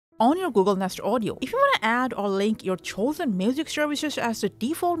on your Google Nest Audio. If you want to add or link your chosen music services as the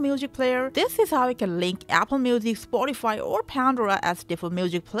default music player, this is how you can link Apple Music, Spotify, or Pandora as default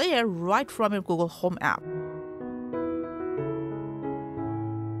music player right from your Google Home app.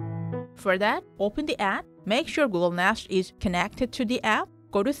 For that, open the app, make sure Google Nest is connected to the app,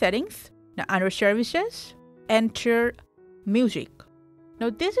 go to Settings, now under Services, enter Music. Now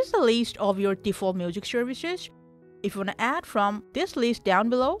this is the list of your default music services. If you want to add from this list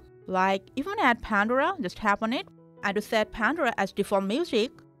down below, like if you want to add Pandora, just tap on it. And to set Pandora as default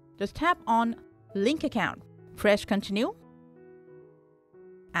music, just tap on Link Account. Press Continue.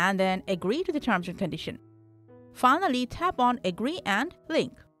 And then agree to the terms and condition. Finally, tap on Agree and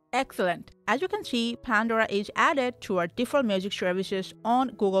Link. Excellent. As you can see, Pandora is added to our default music services on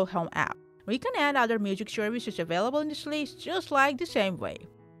Google Home app. We can add other music services available in this list just like the same way.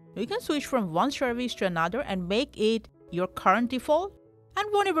 You can switch from one service to another and make it your current default, and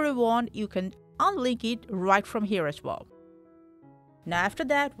whenever you want, you can unlink it right from here as well. Now after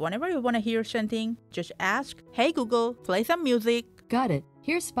that, whenever you want to hear something, just ask, "Hey Google, play some music." Got it.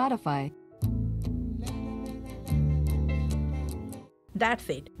 Here's Spotify. That's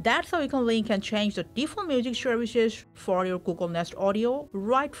it. That's how you can link and change the default music services for your Google Nest Audio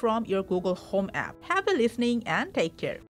right from your Google Home app. Happy listening and take care.